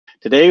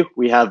Today,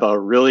 we have a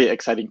really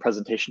exciting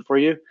presentation for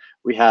you.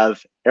 We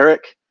have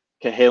Eric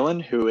Cahalan,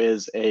 who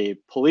is a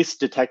police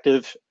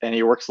detective, and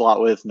he works a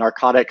lot with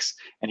narcotics,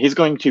 and he's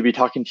going to be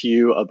talking to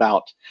you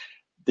about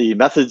the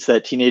methods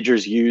that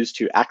teenagers use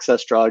to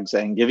access drugs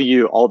and giving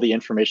you all the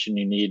information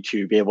you need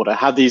to be able to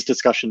have these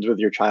discussions with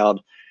your child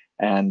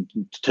and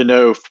to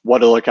know what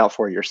to look out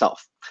for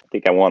yourself. I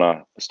think I want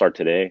to start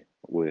today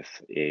with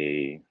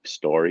a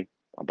story.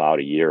 About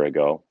a year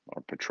ago,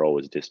 our patrol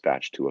was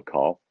dispatched to a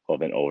call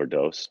of an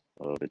overdose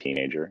of a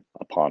teenager.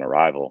 Upon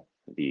arrival,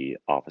 the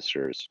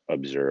officers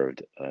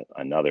observed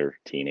another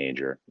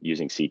teenager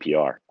using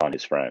CPR on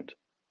his friend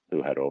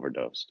who had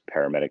overdosed.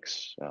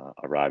 Paramedics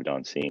arrived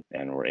on scene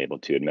and were able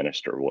to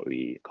administer what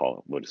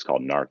is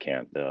called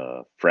Narcan.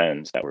 The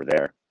friends that were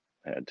there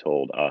had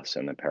told us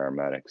and the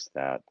paramedics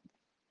that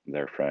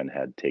their friend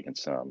had taken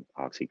some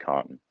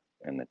OxyContin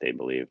and that they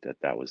believed that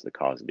that was the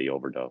cause of the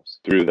overdose.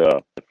 Through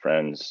the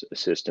friend's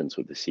assistance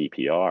with the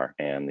CPR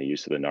and the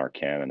use of the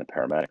Narcan and the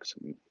paramedics,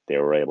 they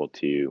were able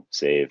to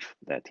save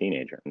that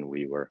teenager. And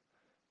we were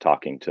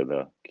talking to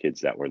the kids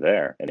that were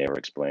there, and they were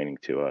explaining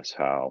to us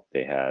how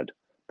they had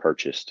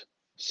purchased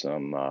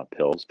some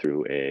pills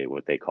through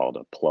what they called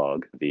a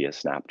plug via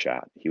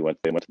Snapchat. They went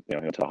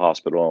to the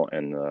hospital,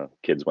 and the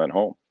kids went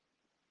home.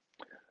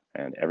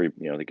 And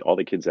all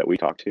the kids that we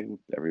talked to,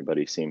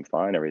 everybody seemed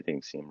fine.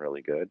 Everything seemed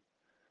really good.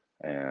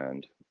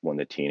 And when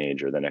the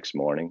teenager the next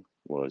morning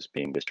was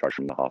being discharged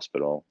from the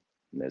hospital,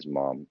 and his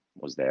mom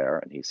was there,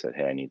 and he said,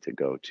 "Hey, I need to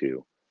go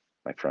to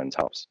my friend's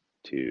house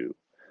to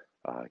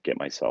get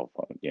my cell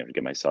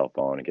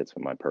phone, and get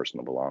some of my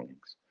personal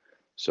belongings."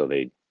 So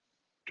they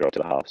drove to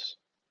the house,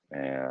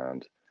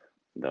 and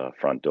the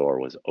front door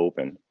was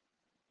open,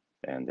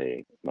 and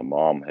the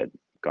mom had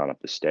gone up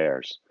the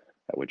stairs.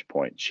 At which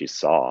point she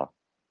saw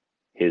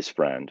his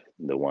friend,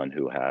 the one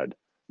who had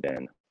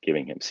been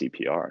giving him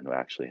CPR and who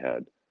actually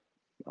had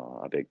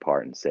a big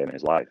part in saving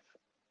his life,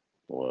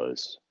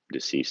 was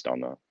deceased on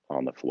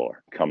the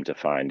floor. Come to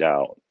find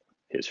out,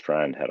 his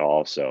friend had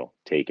also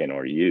taken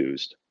or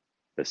used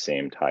the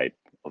same type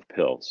of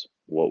pills.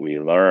 What we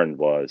learned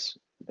was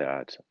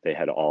that they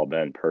had all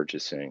been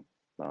purchasing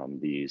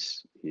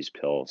these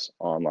pills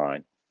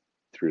online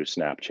through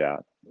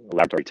Snapchat.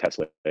 Laboratory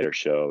tests later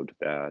showed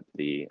that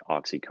the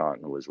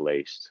OxyContin was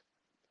laced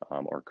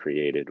or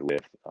created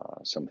with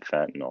some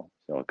fentanyl.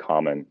 So a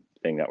common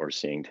thing that we're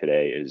seeing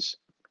today is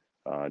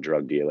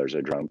drug dealers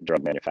or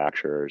drug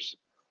manufacturers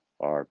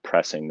are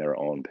pressing their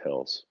own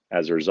pills.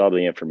 As a result of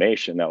the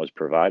information that was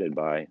provided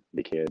by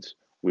the kids,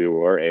 we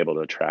were able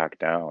to track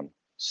down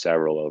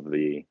several of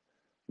the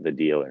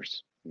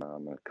dealers.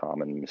 A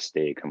common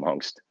mistake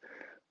amongst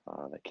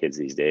the kids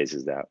these days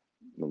is that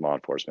the law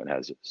enforcement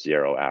has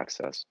zero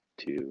access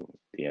to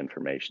the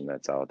information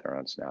that's out there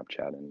on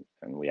Snapchat,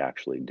 and we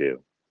actually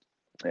do.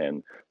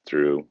 And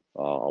through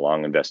a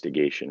long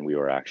investigation, we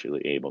were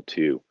actually able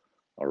to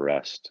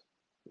arrest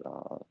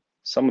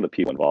some of the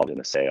people involved in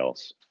the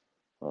sales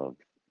of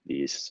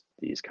these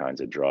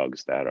kinds of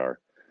drugs that are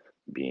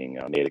being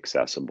made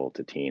accessible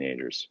to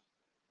teenagers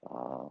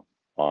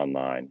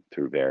online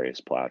through various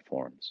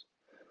platforms.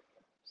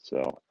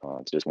 So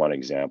it's just one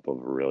example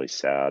of a really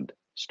sad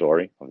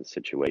story of a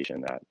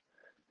situation that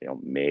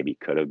maybe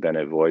could have been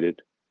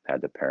avoided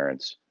had the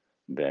parents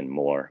been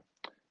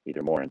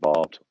either more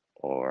involved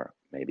or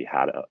maybe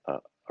had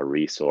a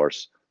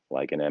resource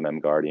like an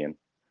Guardian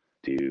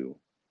to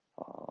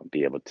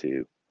be able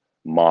to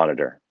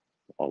monitor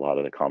a lot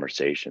of the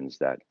conversations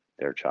that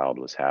their child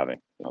was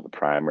having. The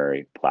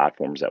primary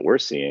platforms that we're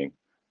seeing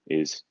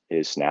is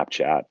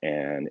Snapchat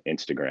and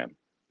Instagram.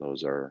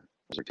 Those are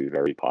two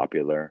very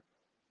popular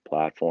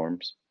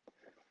platforms.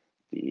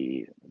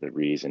 The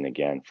reason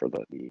again for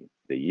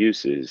the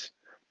use is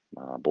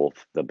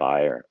both the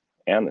buyer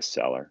and the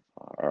seller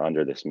are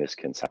under this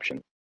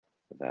misconception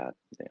that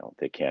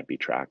they can't be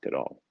tracked at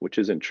all, which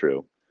isn't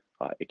true.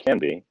 It can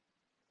be,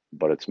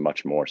 but it's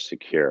much more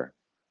secure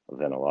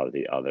than a lot of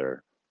the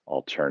other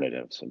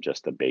alternatives of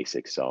just the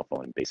basic cell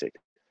phone, basic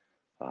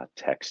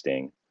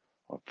texting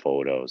or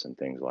photos and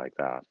things like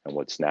that. And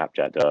what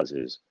Snapchat does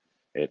is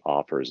it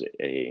offers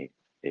a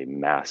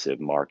massive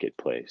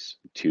marketplace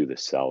to the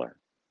seller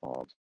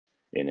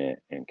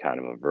in kind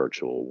of a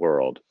virtual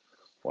world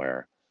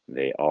where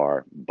they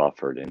are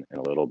buffered and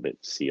a little bit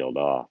sealed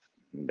off.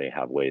 They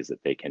have ways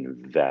that they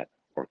can vet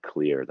or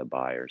clear the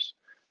buyers,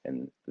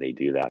 and they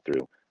do that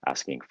through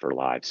asking for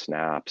live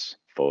snaps,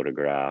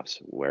 photographs,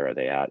 where are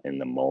they at in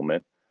the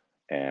moment,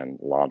 and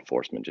law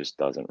enforcement just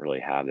doesn't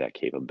really have that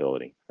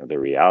capability. The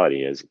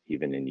reality is,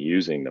 even in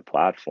using the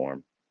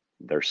platform,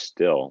 there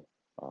still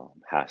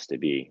has to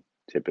be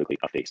typically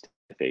a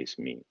face-to-face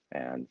meet,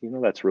 and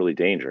that's really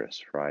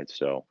dangerous, right?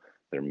 So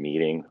they're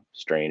meeting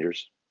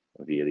strangers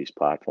via these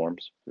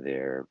platforms.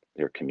 They're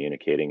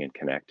communicating and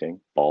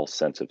connecting. False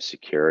sense of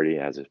security,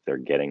 as if they're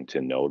getting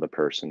to know the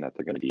person that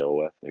they're going to deal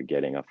with. They're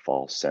getting a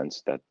false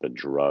sense that the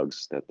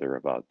drugs that they're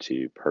about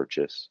to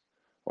purchase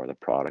or the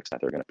products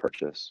that they're going to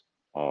purchase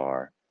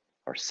are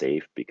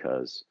safe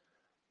because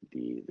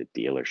the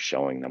dealer's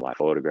showing them live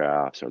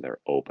photographs, or they're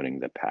opening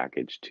the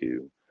package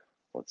to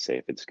let's say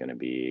if it's going to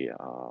be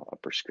a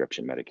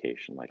prescription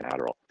medication like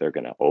Adderall, they're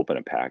going to open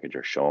a package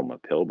or show them a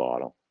pill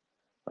bottle.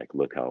 Like,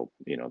 look how,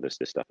 this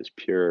stuff is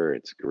pure,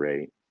 it's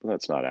great. Well,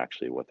 that's not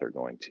actually what they're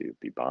going to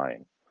be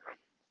buying.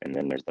 And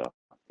then there's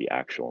the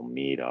actual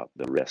meetup,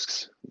 the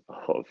risks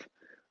of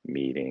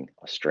meeting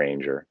a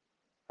stranger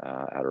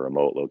at a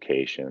remote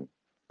location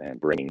and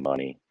bringing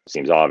money.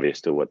 Seems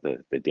obvious to what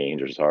the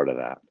dangers are to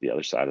that. The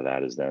other side of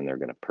that is then they're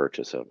going to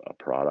purchase a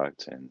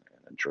product and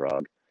a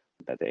drug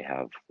that they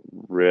have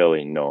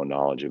really no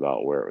knowledge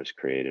about where it was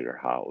created or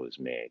how it was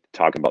made.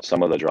 Talk about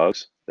some of the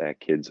drugs that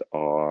kids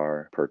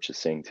are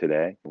purchasing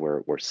today.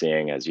 We're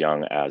seeing as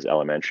young as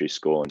elementary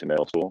school into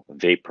middle school,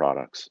 vape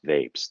products,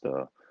 vapes,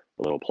 the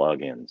little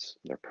plugins.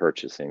 They're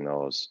purchasing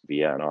those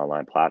via an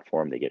online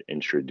platform. They get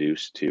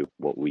introduced to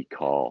what we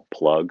call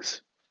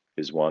plugs,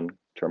 is one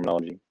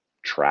terminology.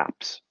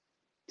 Traps,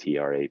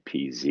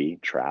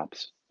 TRAPZ,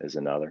 traps is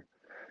another.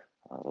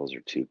 Those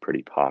are two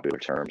pretty popular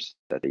terms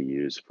that they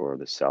use for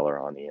the seller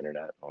on the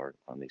internet or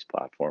on these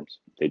platforms.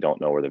 They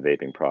don't know where the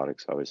vaping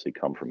products obviously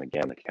come from.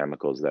 Again, the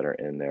chemicals that are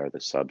in there, the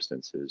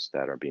substances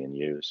that are being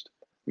used.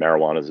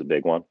 Marijuana is a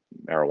big one.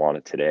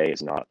 Marijuana today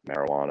is not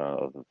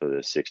marijuana of the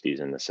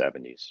 60s and the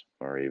 70s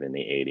or even the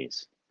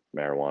 80s.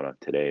 Marijuana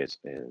today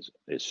is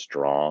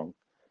strong.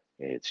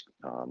 It's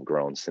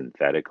grown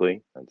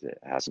synthetically. It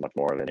has much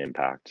more of an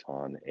impact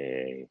on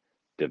a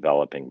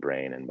developing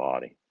brain and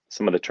body.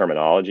 Some of the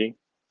terminology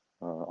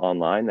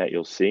online that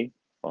you'll see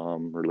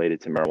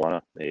related to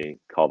marijuana, they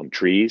call them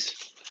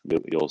trees.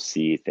 You'll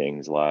see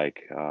things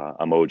like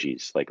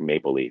emojis, like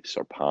maple leaves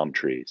or palm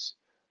trees,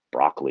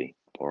 broccoli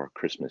or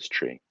Christmas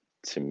tree.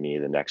 To me,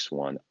 the next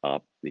one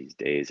up these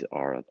days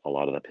are a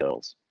lot of the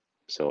pills.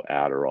 So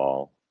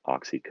Adderall,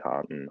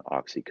 OxyContin,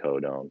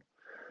 oxycodone.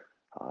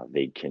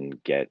 They can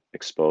get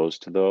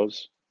exposed to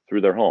those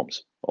through their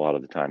homes a lot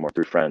of the time, or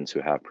through friends who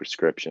have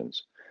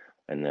prescriptions.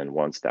 And then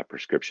once that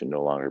prescription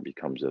no longer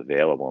becomes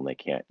available and they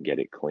can't get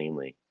it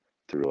cleanly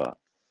through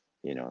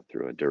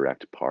a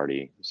direct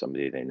party,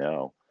 somebody they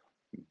know,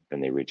 then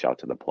they reach out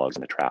to the plugs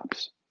and the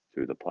traps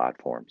through the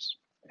platforms.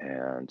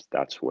 And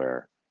that's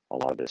where a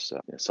lot of this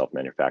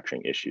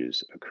self-manufacturing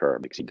issues occur,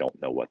 because you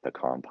don't know what the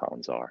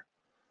compounds are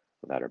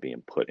that are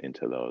being put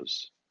into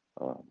those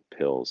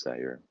pills that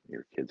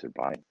your kids are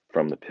buying.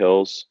 From the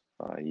pills,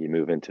 you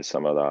move into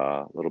some of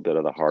the little bit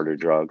of the harder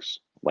drugs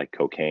like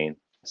cocaine.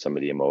 Some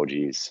of the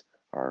emojis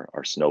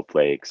are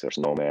snowflakes or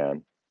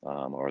snowman,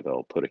 or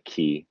they'll put a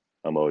key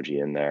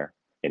emoji in there,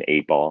 an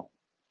 8-ball.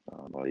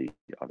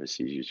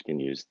 Obviously, you can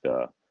use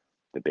the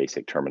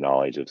basic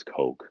terminology of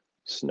coke,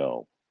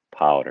 snow,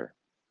 powder,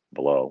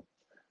 blow,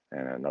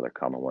 and another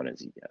common one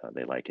is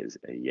they like is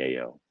a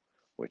yayo,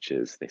 which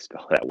is they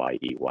spell that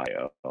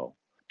YEYO.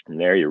 From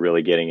there, you're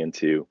really getting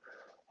into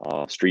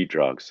street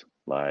drugs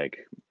like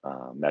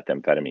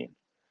methamphetamine,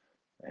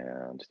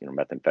 and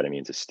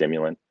methamphetamine is a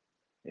stimulant.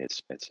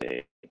 It's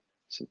a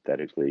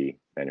synthetically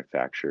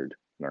manufactured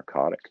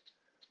narcotic.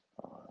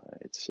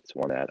 It's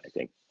one that I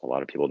think a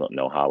lot of people don't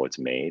know how it's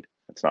made.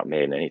 It's not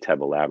made in any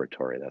type of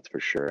laboratory, that's for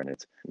sure, and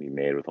it's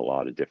made with a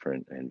lot of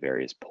different and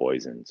various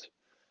poisons.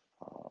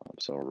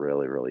 So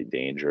really, really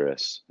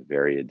dangerous,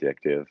 very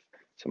addictive.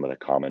 Some of the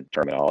common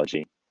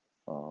terminology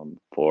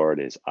for it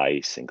is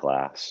ice and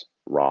glass,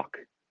 rock,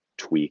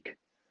 tweak,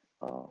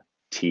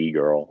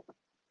 T-girl,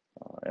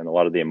 and a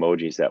lot of the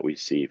emojis that we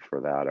see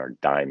for that are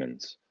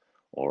diamonds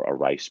or a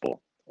rice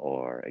bowl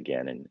or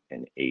again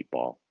an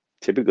 8-ball.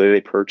 Typically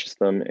they purchase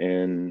them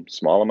in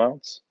small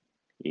amounts,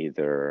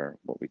 either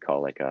what we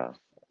call like a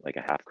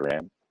half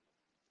gram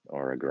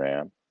or a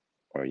gram,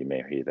 or you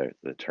may hear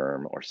the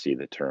term or see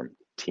the term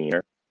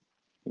teener.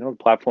 The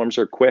platforms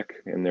are quick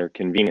and they're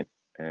convenient,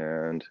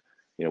 and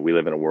we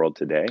live in a world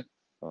today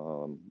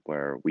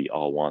where we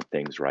all want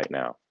things right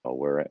now.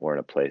 We're in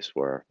a place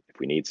where if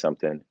we need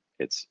something,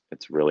 it's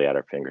really at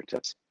our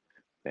fingertips,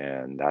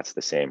 and that's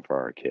the same for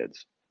our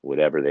kids.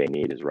 Whatever they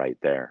need is right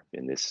there.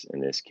 In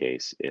this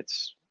case,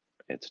 it's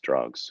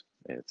drugs,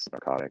 it's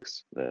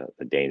narcotics, the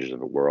dangers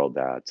of a world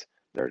that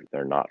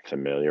they're not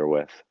familiar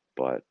with,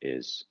 but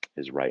is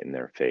right in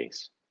their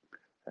face.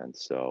 And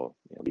so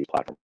these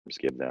platforms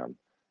give them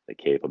the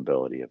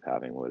capability of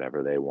having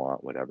whatever they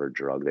want, whatever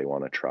drug they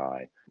want to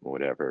try,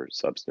 whatever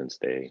substance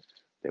they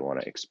want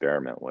to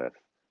experiment with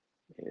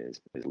is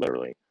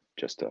literally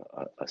just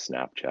a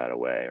Snapchat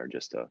away, or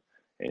just an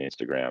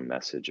Instagram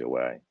message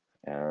away.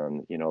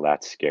 And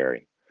that's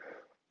scary.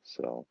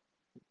 So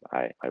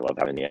I love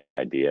having the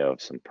idea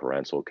of some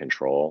parental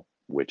control,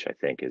 which I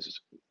think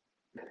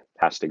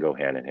has to go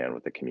hand in hand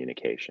with the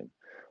communication.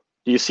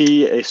 Do you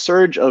see a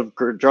surge of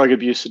drug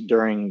abuse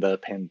during the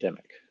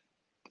pandemic?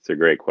 It's a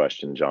great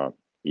question, John.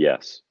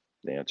 Yes.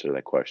 The answer to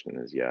that question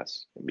is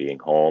yes. Being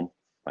home,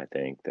 I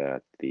think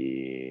that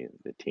the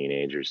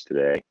teenagers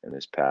today in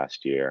this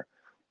past year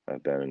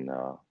have been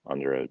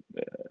under an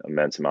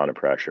immense amount of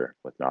pressure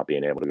with not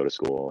being able to go to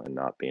school and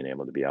not being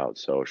able to be out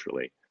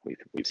socially.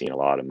 We've seen a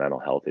lot of mental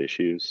health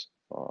issues,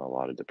 a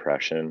lot of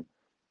depression,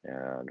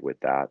 and with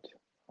that,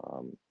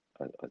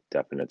 a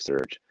definite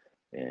surge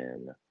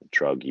in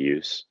drug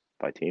use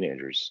by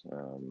teenagers.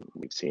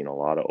 We've seen a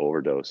lot of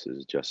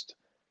overdoses just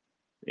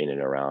in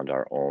and around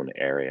our own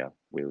area.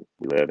 We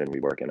live and we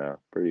work in a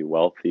pretty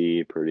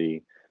wealthy,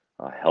 pretty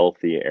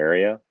healthy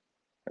area.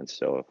 And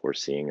so if we're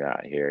seeing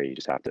that here, you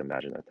just have to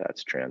imagine that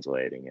that's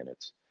translating and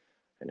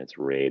it's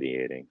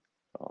radiating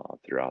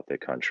throughout the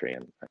country.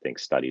 And I think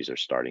studies are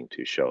starting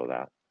to show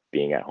that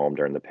being at home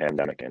during the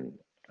pandemic and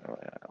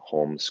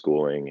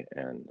homeschooling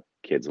and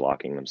kids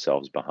locking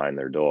themselves behind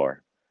their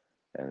door,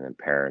 and then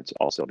parents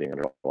also being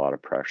under a lot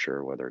of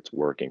pressure, whether it's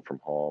working from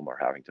home or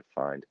having to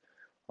find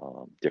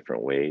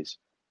different ways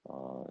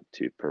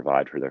to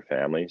provide for their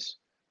families,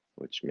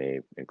 which may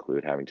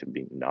include having to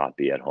not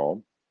be at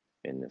home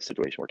in a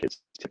situation where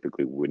kids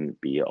typically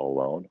wouldn't be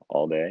alone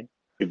all day.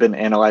 We've been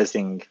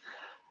analyzing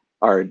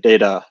our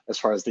data as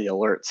far as the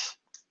alerts,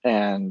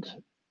 and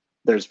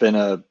there's been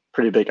a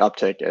pretty big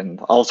uptick in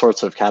all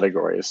sorts of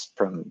categories,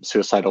 from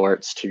suicide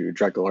alerts to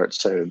drug alerts.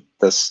 So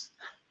this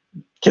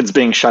kids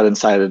being shut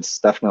inside, it's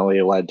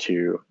definitely led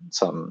to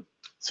some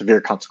severe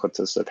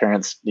consequences. So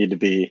parents need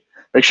to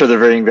make sure they're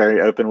very,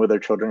 very open with their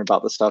children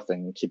about this stuff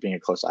and keeping a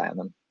close eye on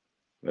them.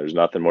 There's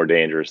nothing more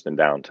dangerous than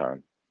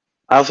downtime.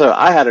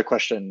 I had a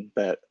question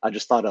that I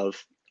just thought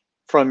of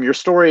from your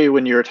story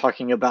when you were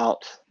talking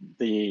about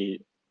the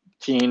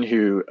teen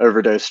who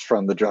overdosed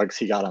from the drugs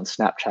he got on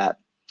Snapchat.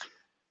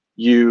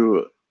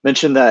 You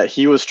mentioned that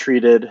he was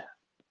treated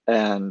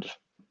and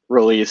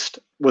released.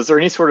 Was there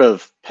any sort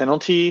of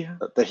penalty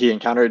that he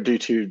encountered due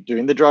to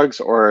doing the drugs?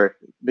 Or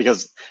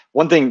because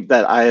one thing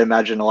that I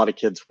imagine a lot of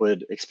kids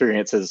would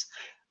experience is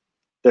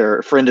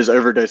their friend is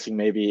overdosing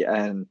maybe,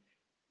 and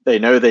they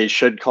know they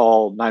should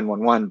call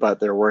 911, but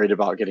they're worried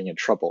about getting in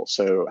trouble.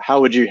 So how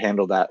would you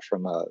handle that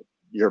from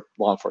your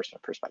law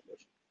enforcement perspective?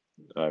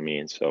 I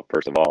mean, so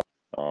first of all,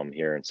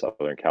 here in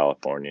Southern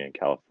California,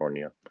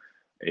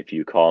 if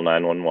you call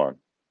 911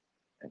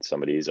 and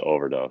somebody's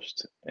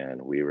overdosed and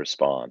we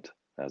respond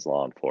as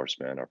law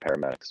enforcement or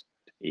paramedics,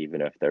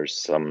 even if there's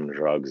some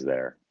drugs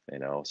there,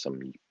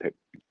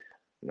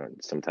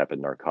 some type of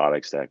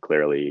narcotics that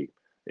clearly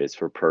is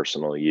for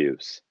personal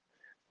use,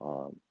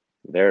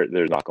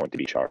 there's not going to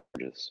be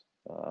charges.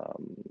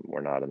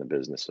 We're not in the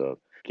business of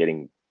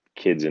getting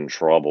kids in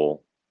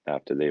trouble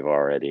after they've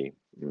already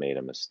made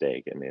a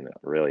mistake. I mean,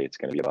 really, it's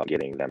going to be about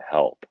getting them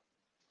help,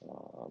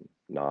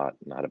 not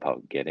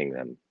about getting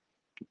them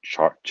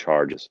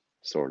charges,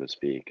 so to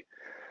speak.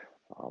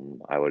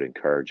 I would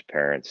encourage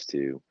parents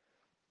to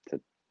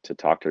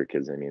talk to their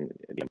kids. I mean,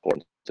 the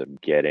importance of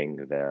getting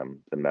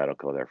them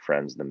their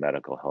friends, the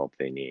medical help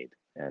they need.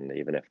 And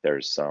even if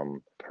there's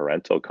some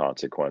parental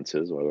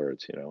consequences, whether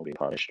it's, being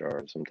punished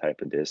or some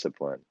type of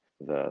discipline,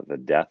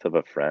 the death of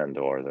a friend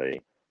or the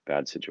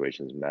bad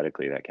situations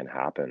medically that can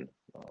happen,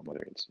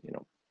 whether it's,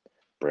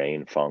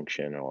 brain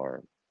function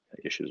or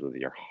issues with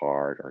your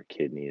heart or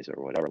kidneys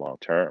or whatever long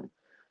term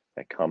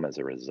that come as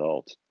a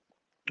result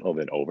of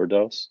an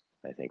overdose.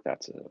 I think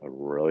that's a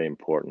really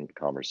important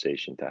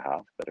conversation to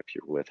have, that if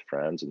you're with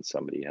friends and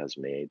somebody has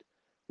made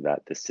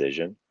that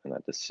decision and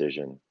that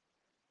decision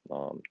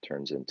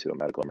turns into a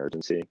medical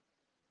emergency,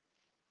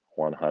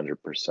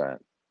 100%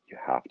 you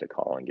have to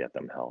call and get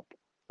them help.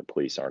 The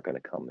police aren't going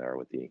to come there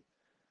with the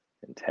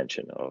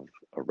intention of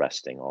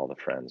arresting all the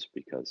friends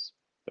because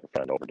their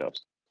friend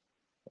overdosed.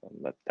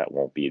 That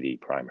won't be the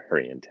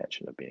primary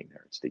intention of being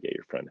there. It's to get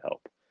your friend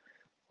help.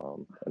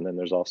 And then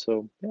there's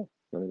also,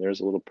 there's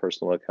a little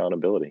personal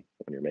accountability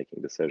when you're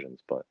making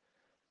decisions, but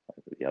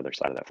the other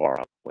side of that far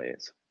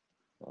outweighs,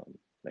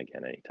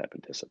 again, any type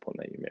of discipline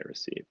that you may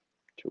receive,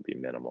 which will be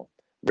minimal.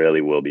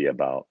 Really will be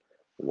about,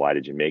 why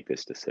did you make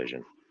this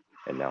decision?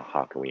 And now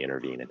how can we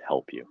intervene and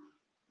help you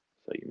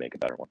so you make a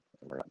better one?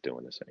 And we're not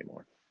doing this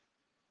anymore.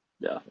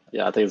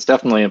 Yeah, I think it's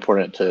definitely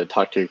important to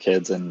talk to your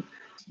kids and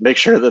make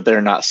sure that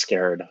they're not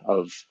scared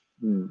of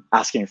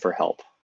asking for help.